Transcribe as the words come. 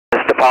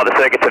depart the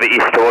circuit to the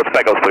east towards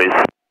Beggles, please.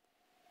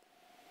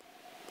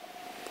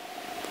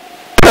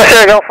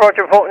 Sierra Golf,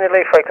 Roger, reporting your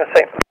lead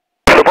frequency.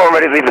 Report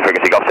ready to leave the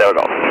frequency, Golf Sierra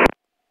Golf.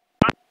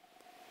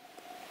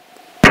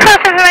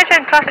 Class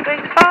information, classic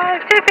wings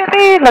 5,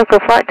 250, local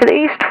flight to the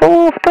east,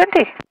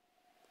 420.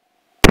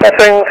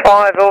 Wing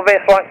 5, there will be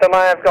a slight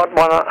delay, I've got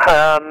one,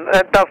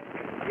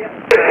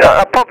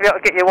 I'll probably have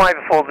to get you away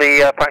before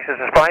the practice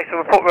display, so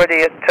report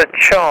ready at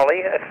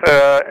Charlie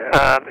for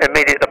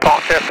immediate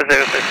departure for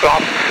 06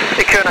 Golf,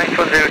 secure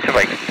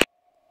 8103.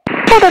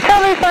 Well, the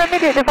Charlie for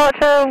immediate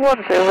departure,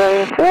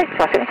 1028,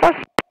 classic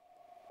 5.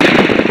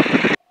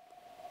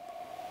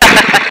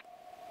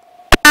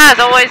 As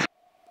always,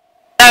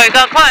 so we've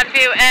got quite a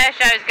few air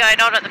shows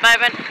going on at the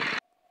moment,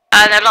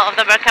 and a lot of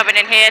them are coming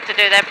in here to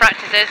do their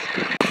practices.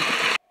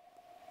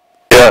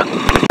 Yeah.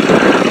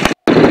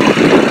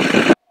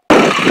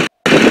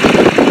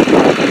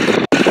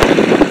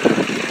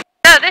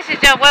 So this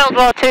is your World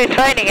War II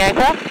training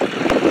aircraft?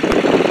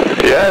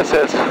 Yes,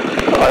 yes.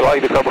 I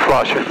like the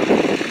camouflage.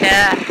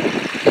 Yeah.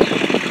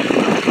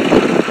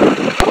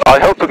 I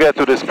hope to get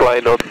to this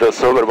plane, not the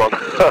silver one.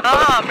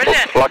 Oh,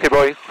 brilliant. Lucky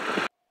boy.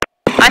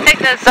 I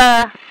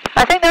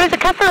think there is a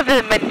couple of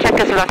them in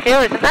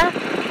Czechoslovakia, isn't there?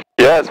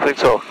 Yes, I think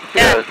so.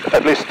 Yeah.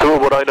 At least two,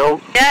 what I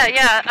know.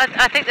 Yeah.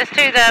 I think there's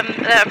two that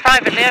are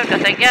privately owned, I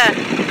think, yeah.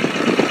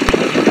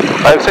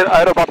 I've seen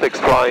aerobatics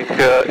flying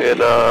in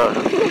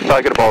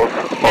Tiger Moth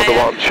on the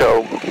one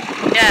show.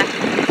 Yeah.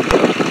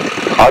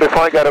 Are you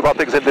flying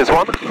aerobatics in this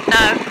one?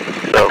 No.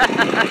 No.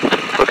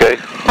 Okay.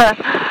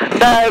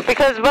 No,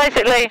 because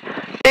basically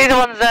these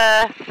ones,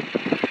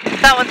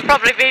 that one's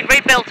probably been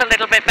rebuilt a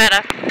little bit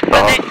better.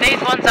 But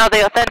these ones are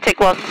the authentic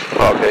ones.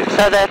 Okay.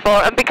 So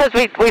therefore, and because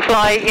we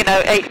fly,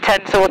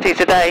 8-10 sorties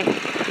a day,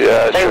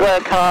 yeah, they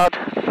work hard,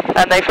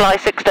 and they fly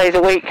 6 days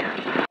a week.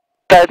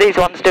 So these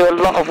ones do a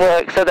lot of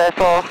work, so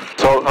therefore...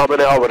 So how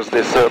many hours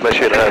this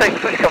machine has?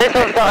 This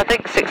one's got, I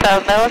think,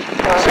 6,000 hours.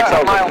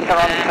 6,000 miles to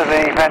run to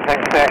the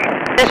venting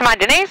station. This is my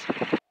Denise.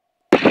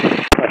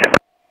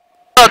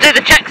 I'll do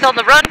the checks on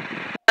the run,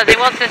 as he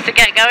wants us to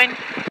get going.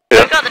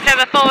 Yeah. We've got the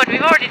trimmer forward,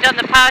 we've already done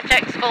the power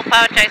checks, full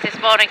power chase this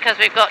morning, because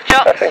we've got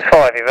chocks. Wing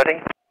 5, you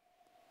ready?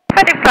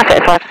 Ready,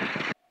 classic 5.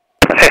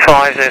 Wing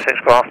 5,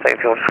 06 Golf,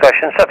 take your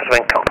discretion, surface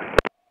wing com.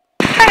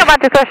 Hang on, my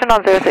discretion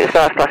on 06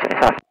 Golf, classic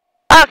 5.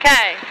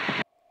 Okay.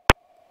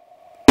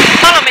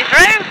 Follow me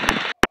through.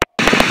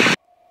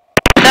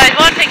 So he's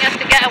wanting us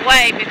to get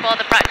away before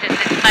the practice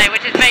display,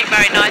 which is being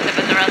very nice of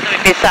us, or else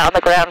we'd be sat on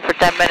the ground for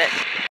 10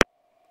 minutes.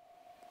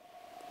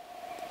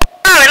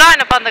 So we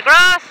line up on the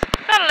grass,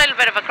 got a little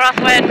bit of a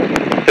crosswind.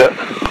 Yeah.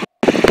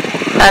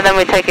 And then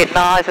we take it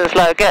nice and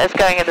slow, get us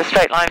going in the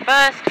straight line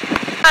first.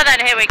 And then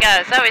here we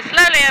go. So we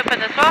slowly open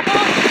the throttle.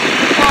 1, 2,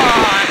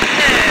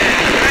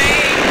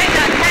 3, pick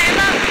that tail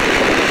up,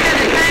 get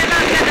the tail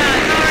up, get the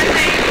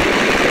authority,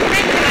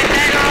 into it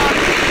later on,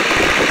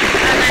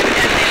 and then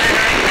gently let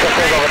her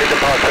accelerate. Already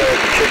departure,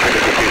 check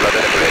the city, let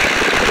it break.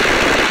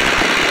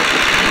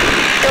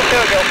 Go,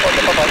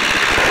 bye-bye.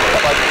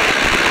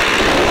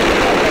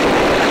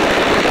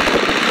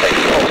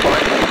 All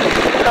fine.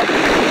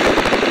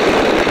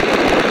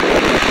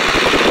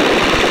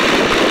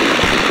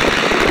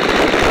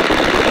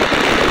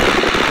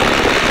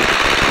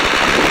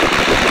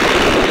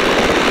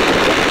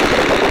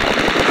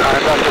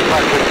 And that's the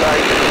practice day.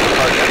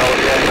 Okay, oh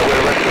yeah, so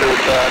we'll run through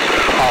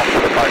after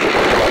the practice as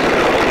well.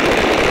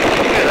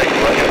 Yeah, thank you,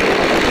 Roger.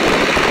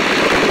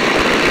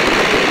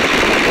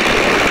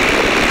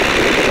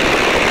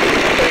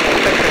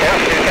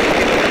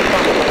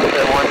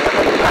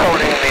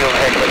 Holding the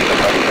overhead with the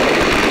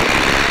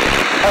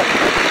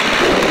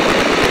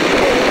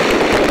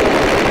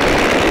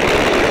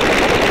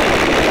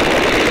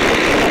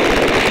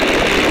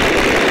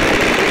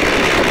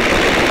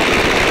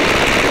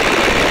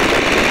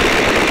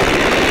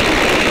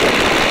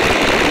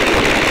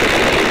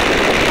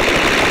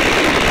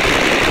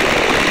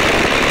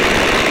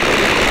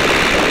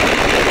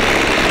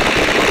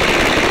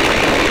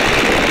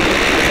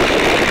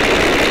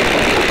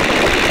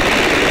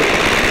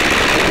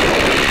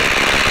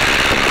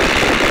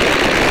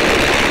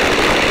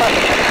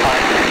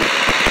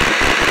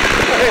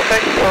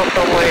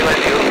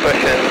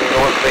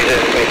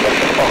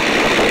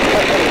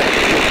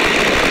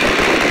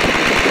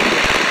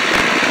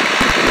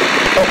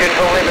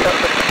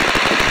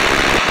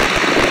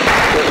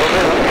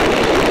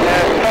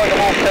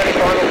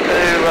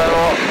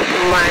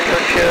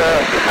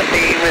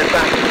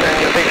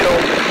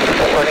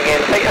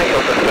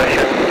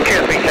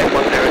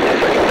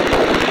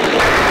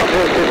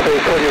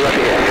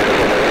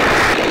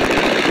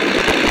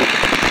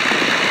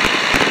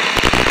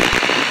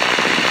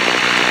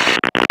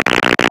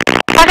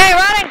Okay,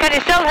 running, can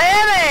you still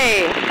hear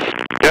me?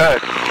 Yeah.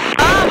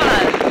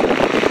 Marvellous.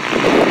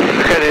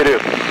 I can hear you.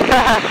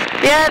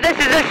 Yeah, this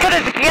is as good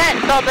as it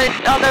gets on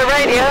the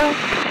radio.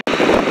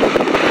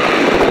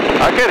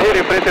 I can hear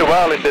you pretty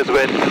well in this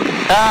wind.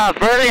 Ah,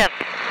 brilliant.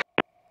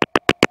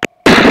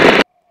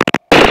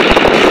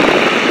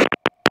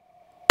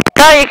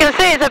 So you can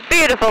see it's a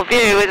beautiful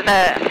view, isn't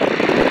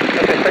it?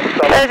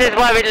 This is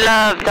why we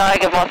love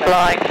Tiger Moth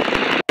flying.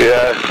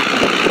 Yeah.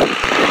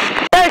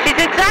 So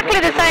she's exactly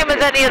the same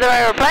as any other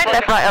aeroplane,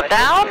 left, right, up,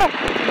 down.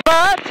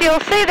 But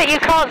you'll see that you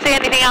can't see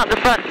anything out the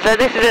front. So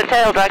this is a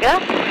tail dragger.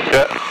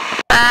 Yeah.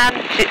 And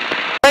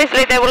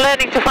basically they were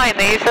learning to find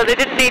these, so they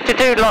didn't need to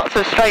do lots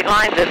of straight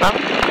lines in them.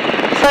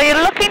 So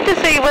you're looking to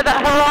see where that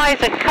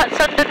horizon cuts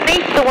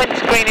underneath the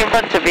windscreen in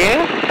front of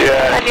you.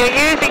 Yeah. And you're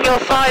using your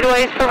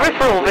sideways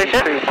peripheral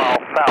vision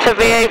to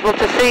be able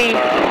to see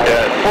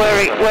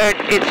where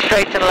it's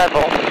straight and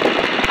level.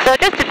 So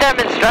just to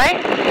demonstrate,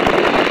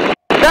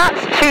 that's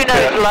 2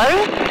 nose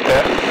low.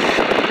 Yeah.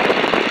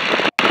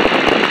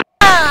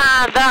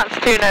 And that's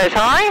 2 nose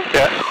high.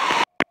 Yeah.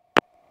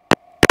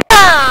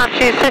 And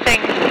she's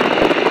sitting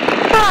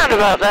round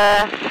about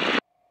there,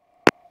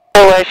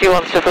 where she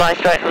wants to fly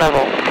straight and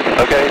level.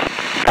 Okay.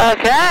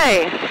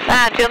 Okay,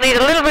 and you'll need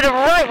a little bit of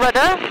right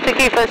rudder to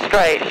keep her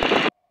straight.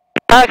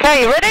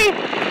 Okay, you ready?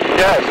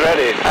 Yes,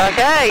 ready.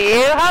 Okay,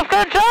 you have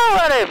control,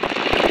 Adam.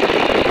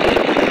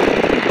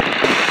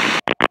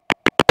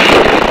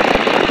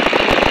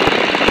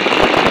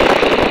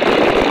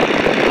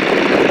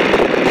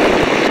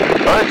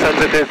 Very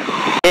sensitive.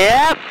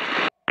 Yep.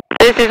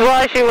 This is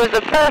why she was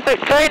the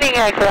perfect training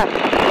aircraft.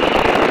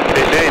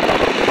 Indeed.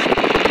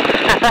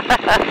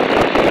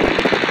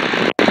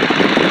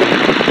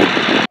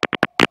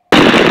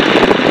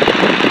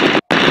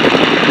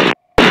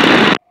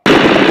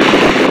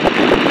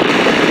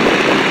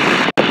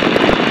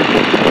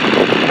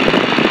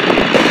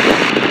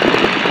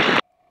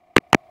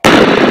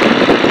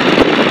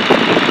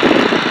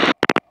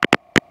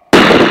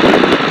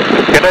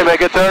 Can I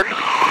make a turn?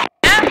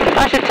 Yeah,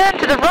 I should turn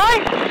to the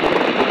right,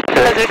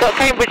 because we've got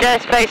Cambridge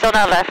airspace on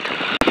our left.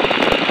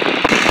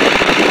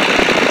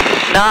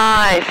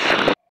 Nice.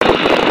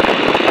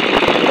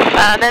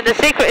 And then the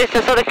secret is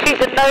to sort of keep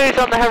the nose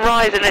on the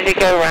horizon as you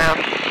go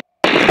round.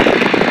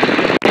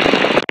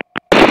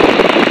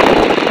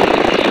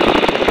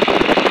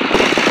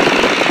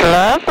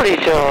 Lovely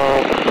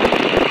job.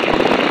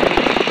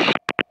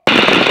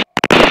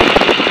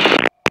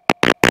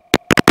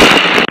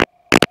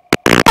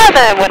 And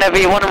then whenever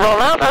you want to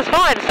roll out, that's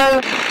fine.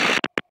 So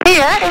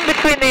here, in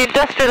between the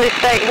industrial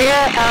estate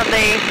here and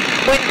the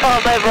wind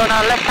farm over on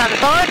our left-hand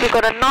side, we've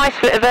got a nice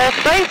bit of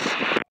airspace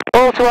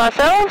all to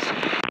ourselves.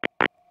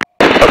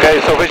 Okay,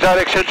 so which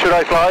direction should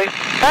I fly?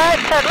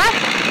 Turn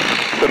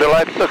left. To the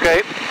left,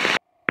 okay.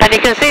 And you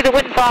can see the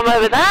wind farm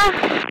over there.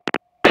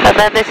 And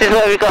then this is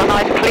where we've got a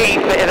nice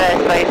clean bit of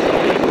airspace.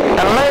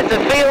 And loads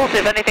of fields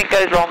if anything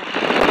goes wrong.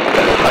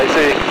 I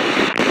see.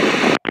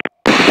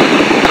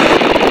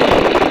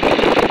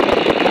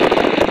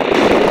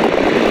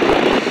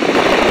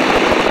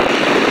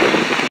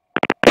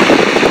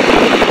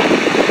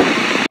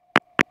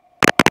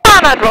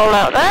 And I'd roll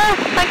out there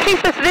and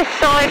keep us this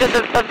side of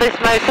this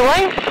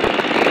motorway.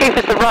 Keep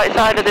us the right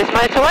side of this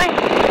motorway.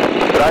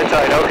 Right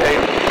side, okay.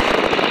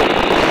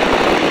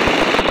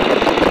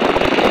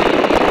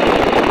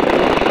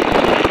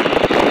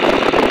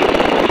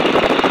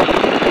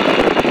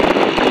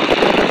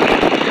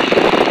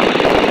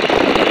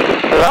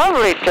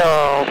 Lovely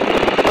job.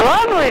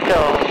 Lovely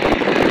job.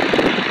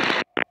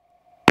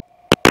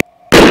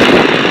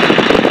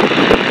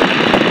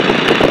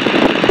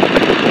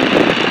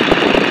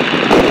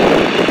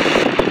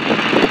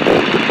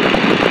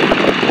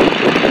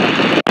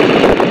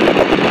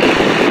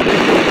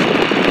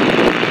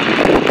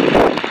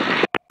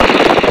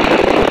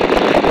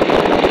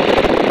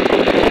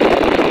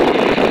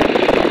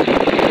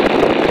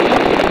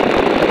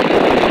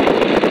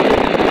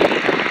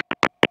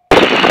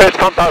 It's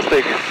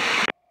fantastic.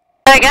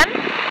 Say again?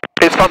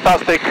 It's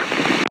fantastic.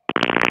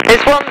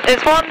 It's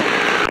one.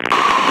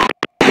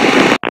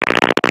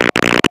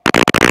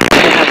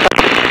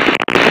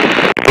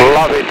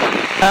 Love it.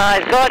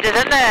 It's gorgeous,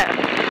 isn't it?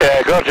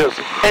 Yeah, gorgeous.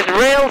 It's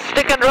real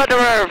stick and rudder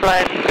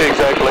aeroplane.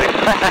 Exactly.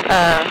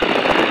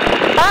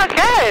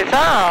 Okay,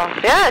 so,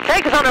 yeah,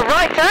 take us on a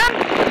right turn.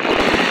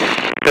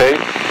 Okay.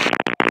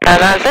 And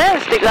that's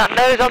it, stick that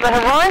nose on the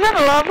horizon,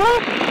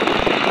 lovely.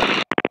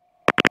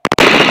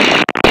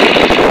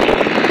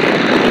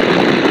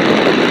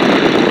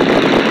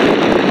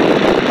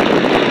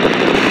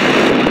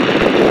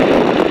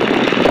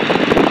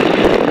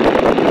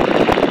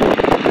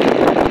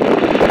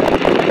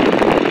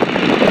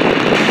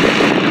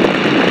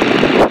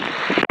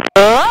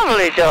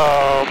 Lovely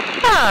job.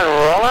 And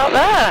roll out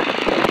there.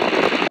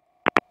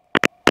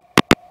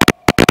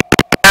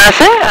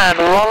 That's it, and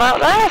roll out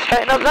there,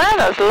 straighten up there,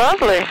 that's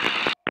lovely.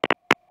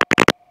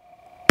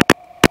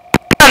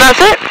 And that's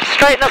it,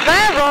 straighten up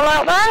there, roll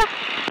out there.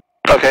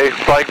 Okay,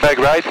 flying back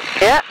right.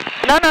 Yeah,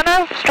 no,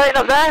 straighten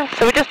up there.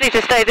 So we just need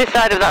to stay this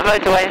side of that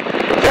motorway.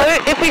 So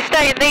if we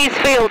stay in these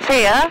fields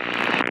here,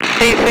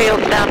 these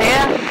fields down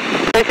here,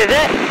 this is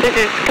it.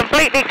 This is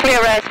completely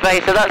clear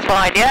airspace, so that's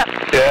fine, yeah?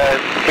 Yeah,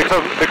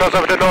 because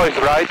of the noise,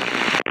 right?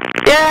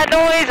 Yeah,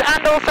 noise,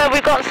 and also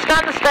we've got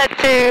Stansted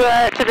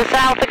to the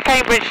south and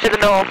Cambridge to the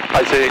north.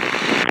 I see.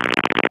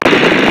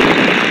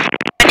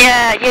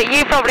 And yeah,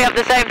 you probably have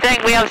the same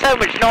thing. We have so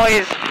much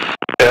noise.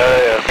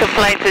 Yeah.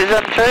 complaint is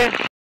untrue.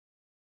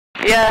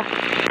 Yeah.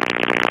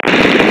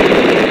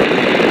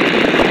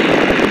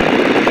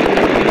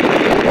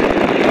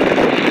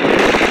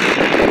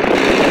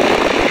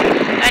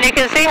 And you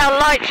can see how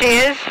light she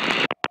is.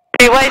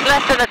 She weighs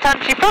less than a ton.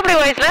 She probably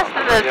weighs less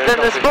than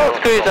the sports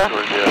cruiser.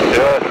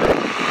 Yeah.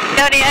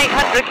 Only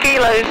 800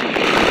 kilos.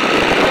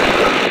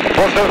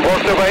 What's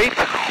the weight?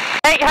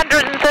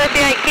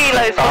 838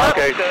 kilos.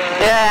 Okay.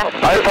 Yeah.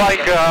 I'm flying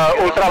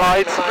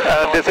ultralights,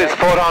 and this is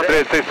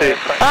 450.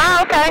 Oh,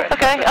 okay,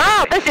 okay.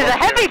 Oh, this is a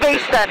heavy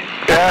beast then.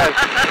 Yeah.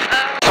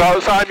 So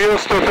I'm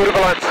used to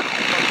turbulence.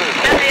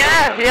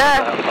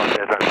 Yeah.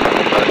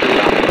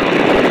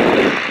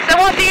 So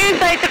what do you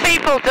say to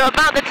people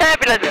about the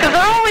turbulence? Because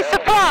they're always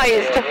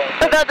surprised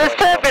that there's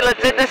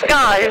turbulence in the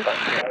sky.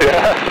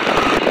 Yeah.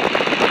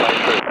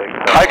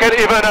 I can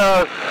even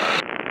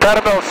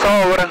thermal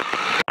soar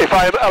if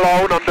I'm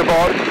alone on the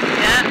board.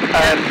 Yeah.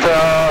 And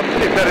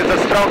if there is a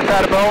strong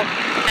thermal,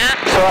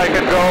 so I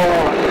can go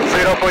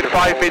 0.5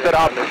 meter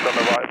up.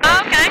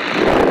 Oh, okay.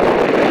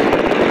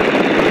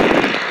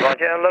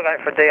 Roger, look out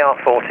for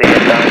DR40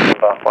 down the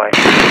pathway.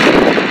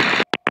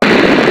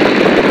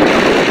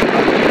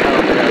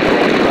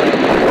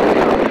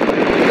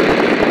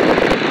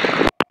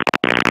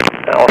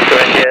 Oscar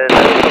engines,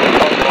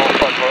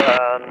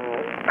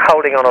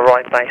 holding on a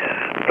right base,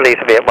 believed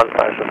to be at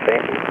 1,000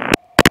 feet.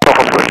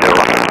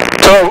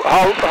 So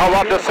how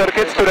are the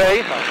circuits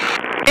today?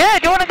 Yeah,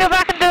 do you want to go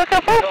back and do a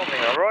couple?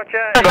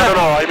 Roger.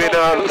 No, I mean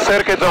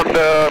circuits on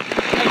the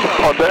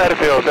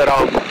airfield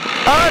around.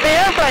 Oh, the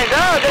airplanes.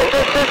 Oh,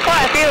 there's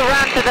quite a few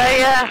around today,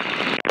 yeah.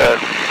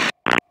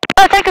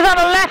 Oh, take us on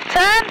a left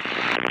turn.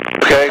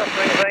 Okay.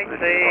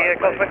 The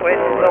cosmic wind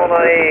on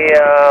a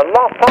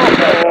last pass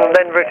and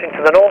then routing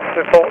to the north,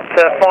 report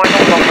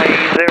final on the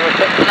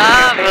 06.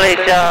 Lovely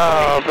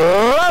job,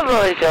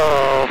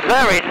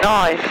 very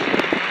nice.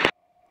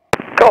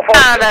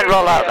 And then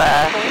roll out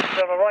there.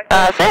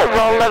 That's it,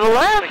 roll level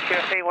there.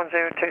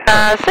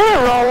 That's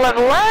it, roll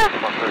level there.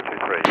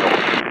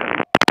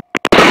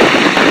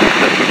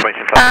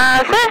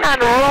 That's it,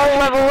 and roll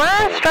level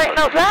there, straighten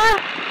up there.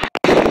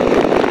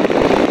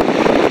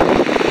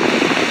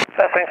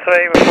 Passing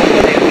 3, report to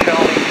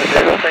Charlie for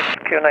 06,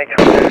 QNH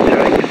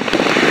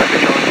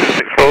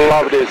 128.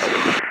 Love this.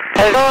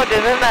 It's gorgeous,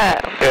 isn't it?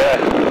 Yeah.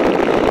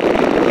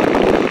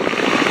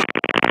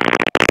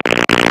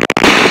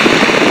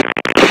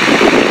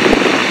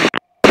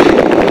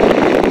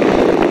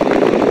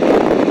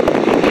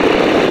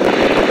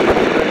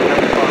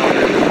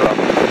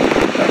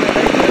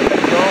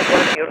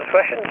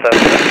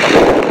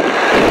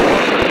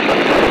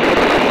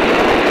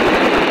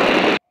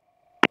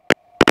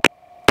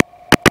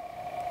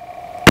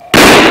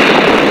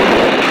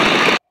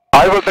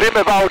 I will dream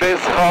about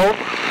this home.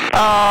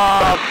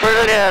 Oh,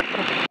 brilliant.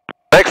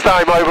 Next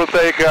time I will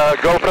take a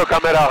GoPro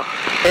camera.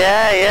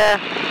 Yeah.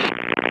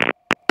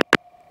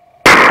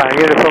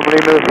 Uniform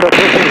Lima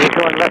surface,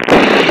 join left.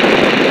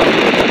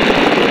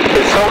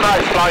 It's so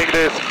nice flying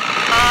this.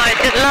 Oh,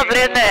 it's just lovely,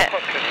 isn't it?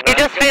 You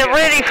just feel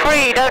really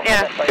free, don't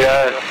you?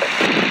 Yeah.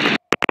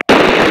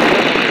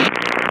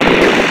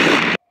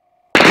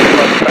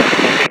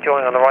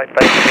 Join on the right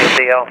base near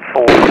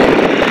DR4.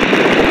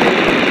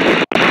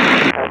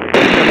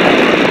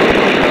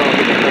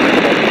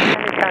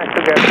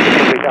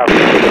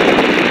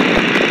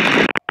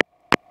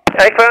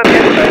 Confirm, yes,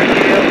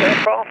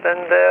 aircraft,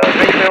 and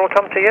victory will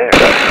come to you.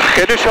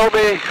 Can you show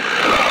me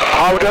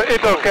how the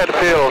idle can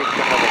feel?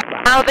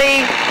 How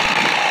the,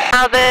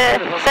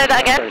 say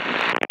that again?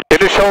 Can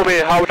you show me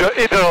how the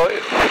idle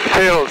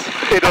feels?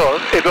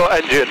 Idle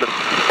engine.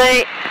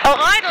 The,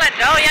 idle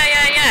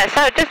engine, yeah.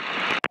 So just,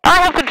 I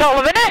have control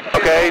of it.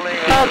 Okay.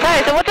 Okay,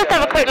 so we'll just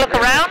have a quick look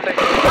around.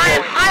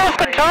 I have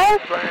control.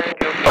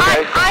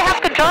 Okay. I have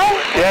control.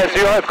 Yes,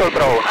 you have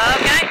control.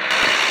 Okay.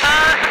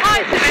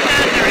 Hi,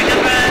 Submission,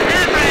 number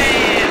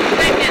airframe,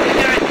 safety and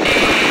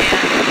security.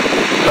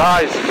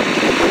 Nice.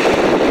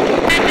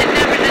 Engine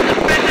temperatures and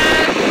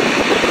pressures.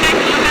 Take a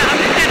look out, I'm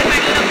just going to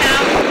take a look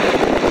out.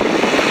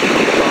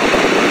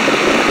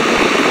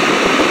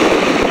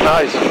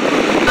 Nice.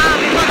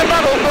 We've got the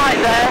bubble flight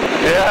there.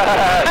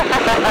 Yeah.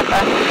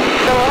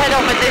 So we'll head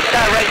off in this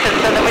direction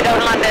so that we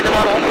don't land in the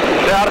bubble.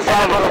 There are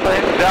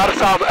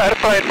some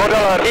airplane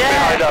modelers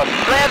behind us.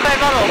 Airplane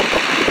model.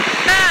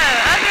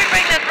 Now, as we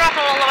bring the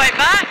throttle all the way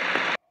back,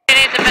 it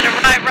needs a bit of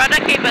right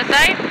rudder, keep us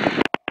safe.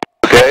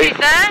 Okay. She's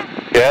there.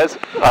 Yes,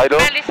 I know.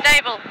 Fairly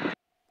stable.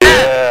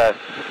 Yeah,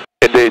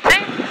 indeed.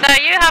 Okay, so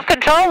you have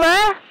control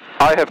there.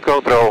 I have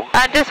control.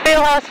 And just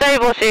feel how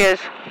stable she is.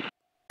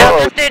 She'll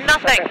just do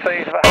nothing.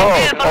 Beautiful,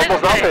 Almost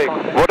isn't nothing.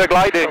 it? What a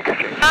gliding.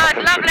 Oh,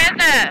 it's lovely,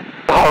 isn't it?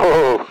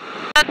 Oh,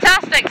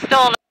 Fantastic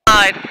stall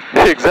side.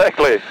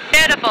 exactly.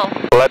 Beautiful.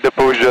 Let the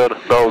pusher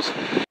nose.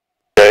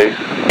 Okay.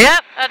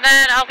 Yep, and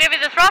then I'll give you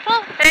the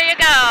throttle. Here you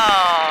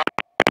go.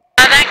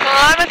 And then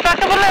climb us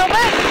back up a little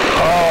bit.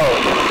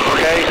 Oh,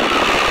 okay.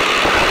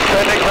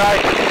 Turning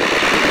right.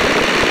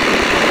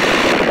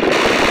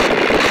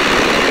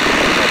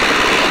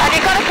 And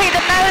you've got to keep the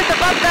nose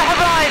above the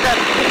horizon.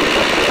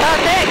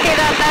 That's it, keep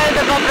that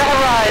nose above the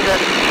horizon.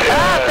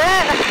 That's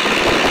it.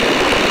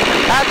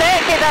 That's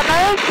it, keep that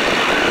nose.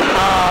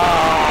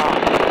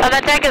 Oh. And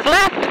then take us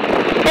left.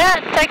 Yeah,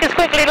 take us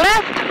quickly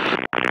left.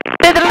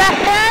 To the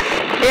left hand.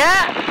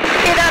 Yeah.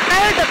 Keep that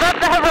nose above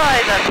the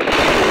horizon.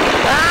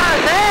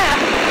 That's it.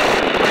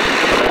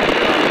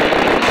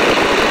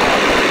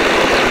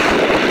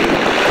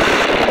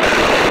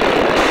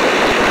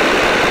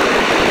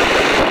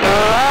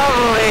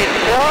 Lovely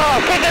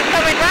job. Keep it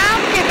coming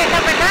round, keep it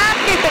coming round,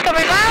 keep it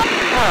coming round.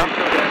 Oh.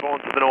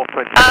 Going to the north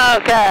point.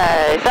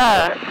 Okay,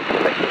 so.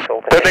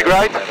 Turning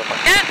right.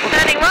 Yeah,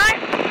 turning right.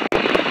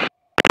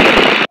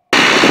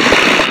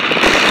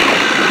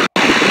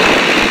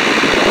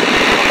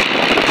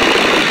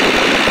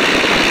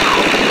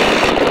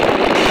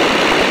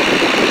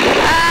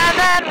 And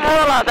then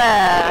roll up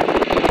there.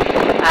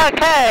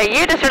 Okay,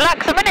 you just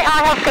relax a minute,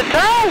 I have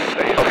control.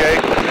 Okay,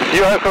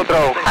 you have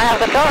control. I have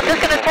control, I'm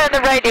just going to turn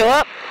the radio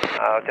up.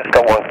 I've just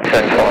got one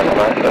turn fine on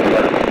that, so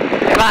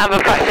It might have a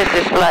practice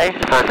display.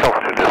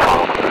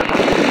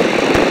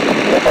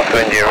 off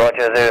India,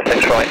 Roger,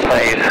 06 right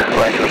phase,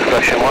 right to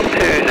expression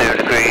 120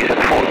 degrees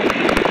and 4.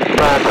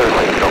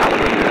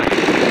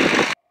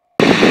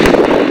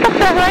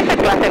 Duxford Later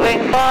Classic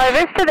Wing 5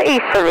 is to the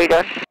east for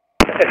redone.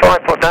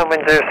 55, port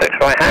downwind 06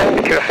 right hand,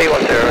 QFE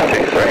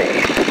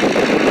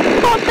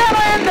 1023. Port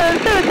downwind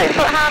 06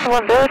 right hand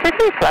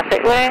 1023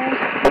 Classic Wings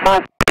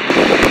 5.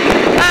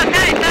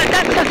 Okay, so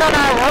Duxford's on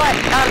our right,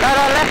 on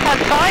our left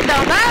hand side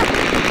down there.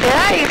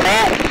 Yeah, you see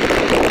it?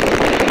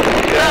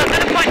 So I'm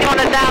going to point you on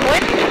a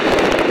downwind.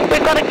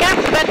 We've got a gas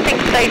venting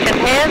station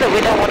here that we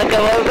don't want to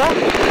go over.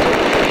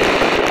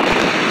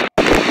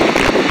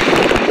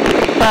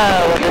 So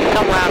we'll just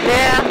come round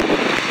here.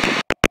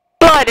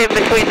 Slide in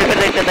between the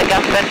village and the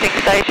gas venting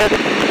station.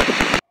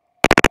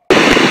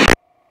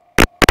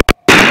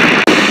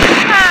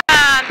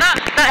 And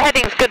that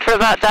heading's good for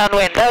about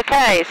downwind.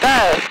 Okay, so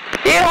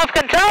do you have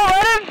control,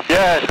 Adam?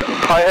 Yes,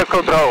 I have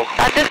control.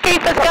 And just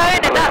keep us going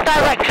in that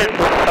direction.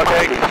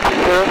 Okay,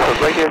 zero for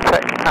radio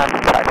check and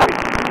taxi.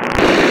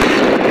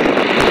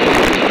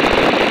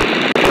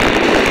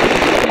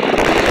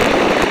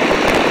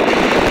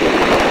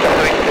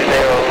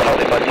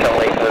 Holding by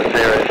Charlie for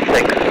 06,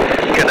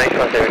 good night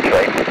 103.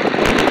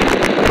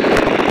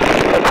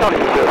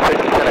 Charlie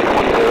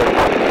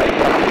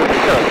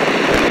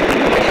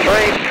 06,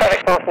 3,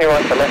 traffic passing you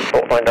right to left,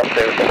 port lined up 06.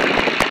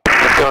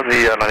 Let's go on the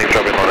landing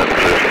traffic on it.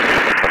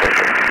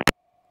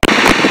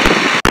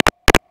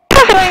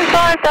 Going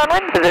 5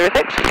 downwind to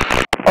 06.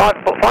 5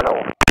 foot final.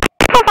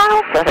 4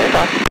 miles, that's it,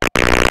 nice.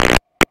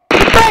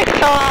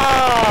 Brakes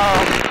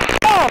are...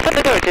 Oh, put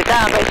the gauges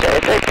down, it's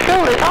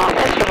still the arm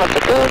instrument, the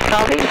good,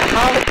 now these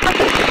are the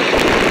classes.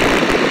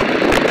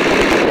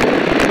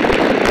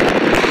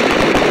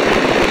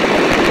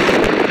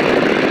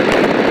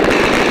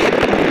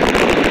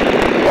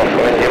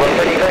 You want to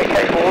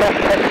vacate left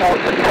head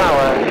towards the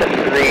tower, just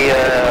to the,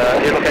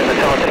 you're looking at the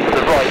tower just to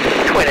the right, there's a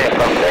twin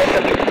aircraft there,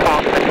 just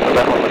park next to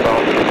that on the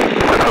grass.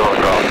 Just on the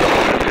grass.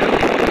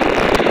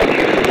 Thank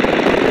you.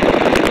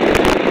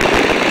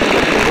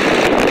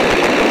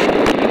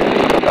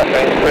 That's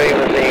range 3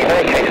 with the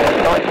navigator on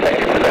site,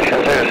 taking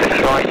expression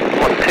 06 right,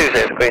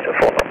 120 degrees and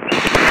 4 knots.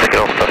 Take it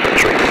off, that's the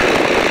 3.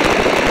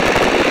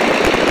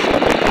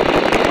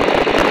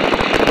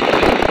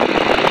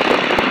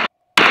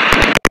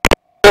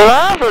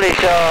 Lovely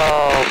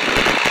job!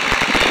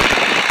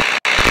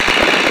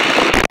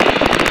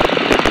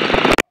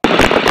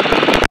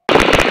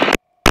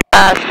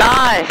 That's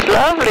nice,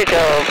 lovely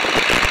job!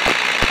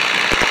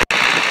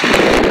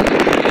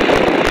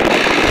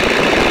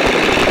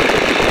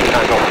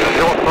 Hang on,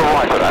 you want to the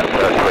right of that,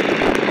 quick.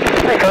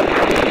 There you go.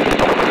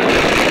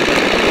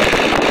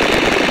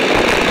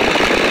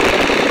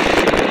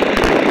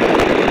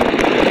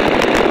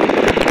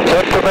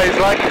 Turn to base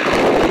leg.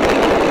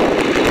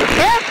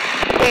 Yes,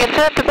 we can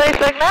turn to base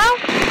leg now.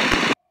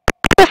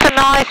 Just a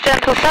nice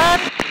gentle turn.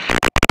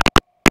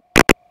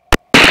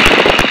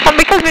 And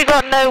because we've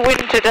got no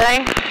wind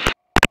today,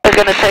 we're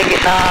going to take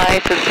it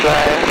nice and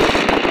slow.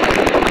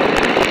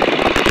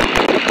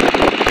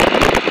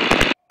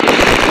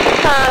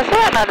 So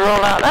I'd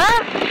roll out there.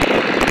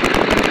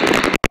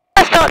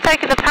 Let's start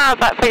taking the power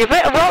back for you a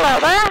bit. Roll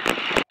out there.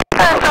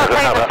 Let's start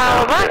taking the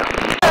power back.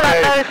 Let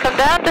that nose come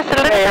down just a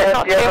little bit,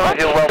 not too much.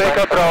 Take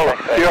control.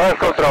 You have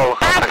control.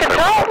 I have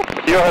control.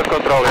 You have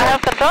control, I yeah.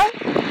 have control.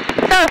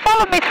 So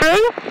follow me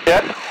through.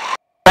 Yeah.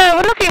 So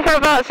we're looking for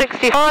about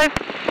 65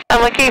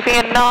 and we're keeping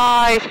a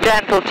nice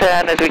gentle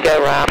turn as we go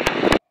round.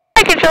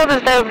 Making sure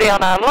there's nobody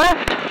on our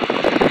left.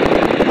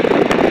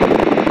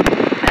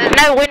 There's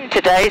no wind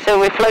today, so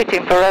we're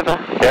floating forever.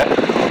 Yeah.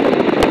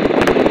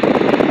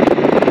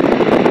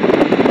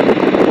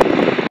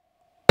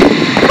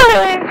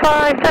 Following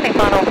 5, turning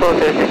final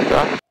 406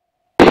 right.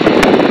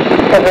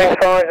 Covering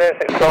 5,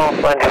 06 glass,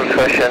 landing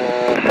discretion,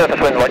 surface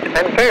wind light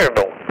and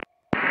variable.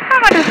 How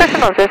much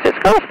discretion on 06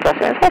 glass,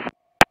 that's it.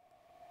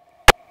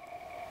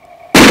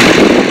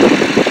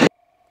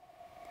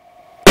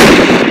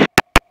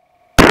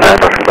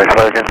 Duxford base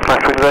low again,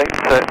 Max Wings 8,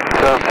 set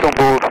on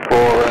board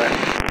for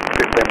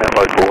 15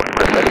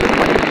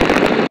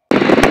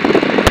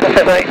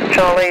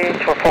 Charlie,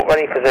 to report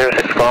ready for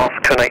 06 Golf,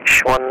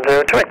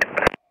 QNH10 direct.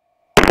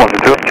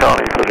 120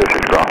 Charlie for 06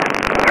 Golf.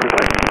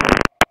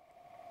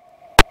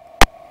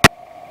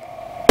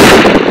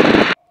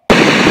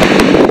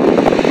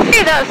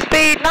 See that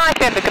speed,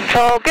 nicely under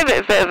control, give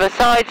it a bit of a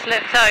side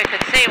slip so you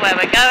can see where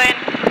we're going.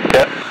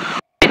 Yep.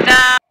 It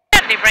down,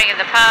 gently bringing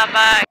the power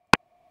back.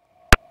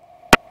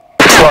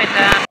 Slow it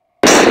down.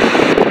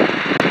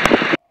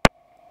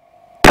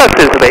 First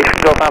information,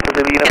 drop out of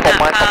the uniform,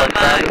 my comment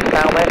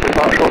down there,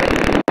 depart shortly.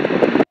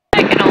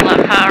 Taking all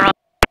that power off.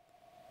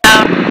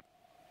 Down.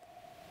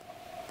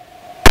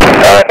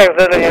 Okay,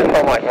 the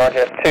uniform, Mike,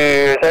 Roger,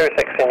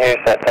 206 in use,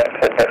 that's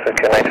Duxford,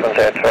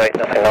 QNH1028,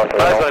 nothing on to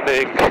the Nice north.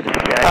 landing.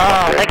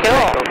 Oh, thank you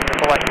all.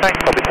 Alright, thanks,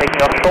 I'll be taking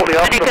off shortly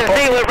And after you can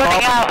see we're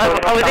running out,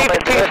 I was even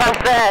too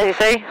fast there, you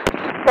see. I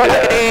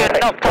could have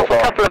knocked off a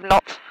couple of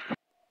knots.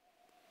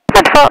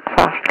 And fast,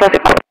 does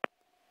it?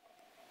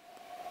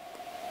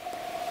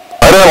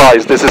 I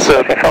realise this is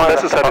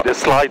necessary to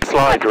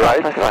slide,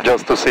 right?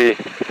 Just to see.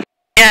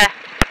 Yeah.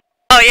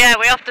 Oh yeah,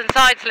 we often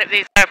side slip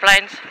these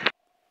airplanes.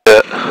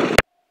 Yeah.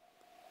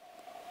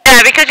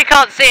 Yeah, because you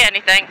can't see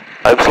anything.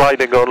 I'm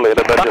sliding only in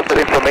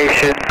emergency.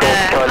 Information,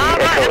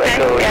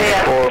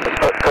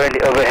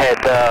 currently overhead.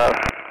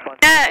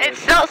 Yeah,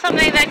 it's not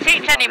something they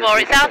teach anymore.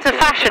 It's out of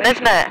fashion,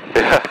 isn't it?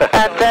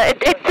 And they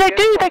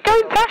go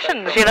in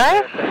fashions, you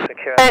know.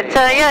 It's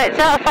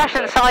out of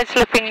fashion side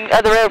slipping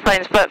other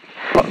airplanes, but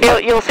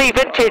you'll see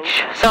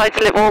vintage side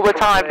slip all the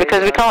time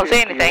because we can't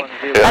see anything.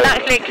 And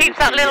actually, it keeps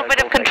that little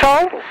bit of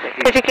control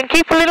because you can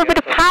keep a little bit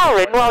of power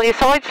in while you're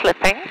side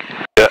slipping.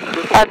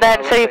 And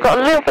then so you've got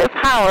a little bit of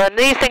power, and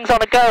these things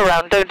on a go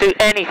round don't do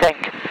anything.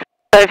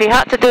 So if you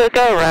had to do a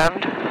go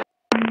round,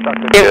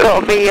 you've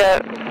got to be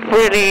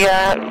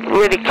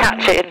really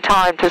catch it in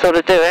time to sort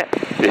of do it.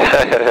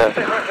 Yeah.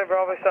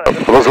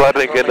 I was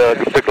landing in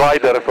the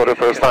glider for the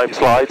first time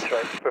slides.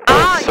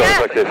 Yeah.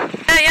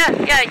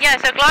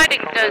 So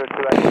gliding does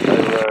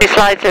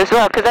slides as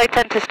well because they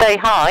tend to stay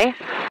high,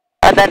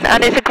 and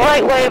it's a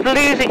great way of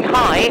losing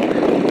height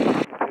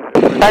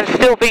and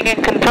still being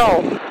in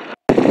control.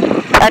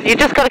 And you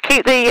just got to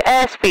keep the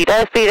airspeed.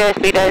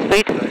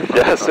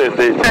 Yes,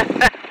 indeed.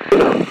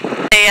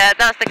 Yeah,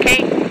 that's the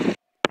key.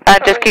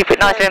 And just keep it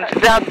nice and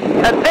down.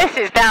 And this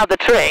is now the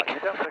trick.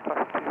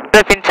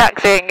 They've been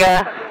taxiing.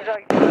 Yeah.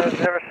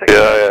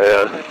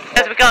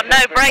 Because we've got no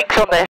brakes on this.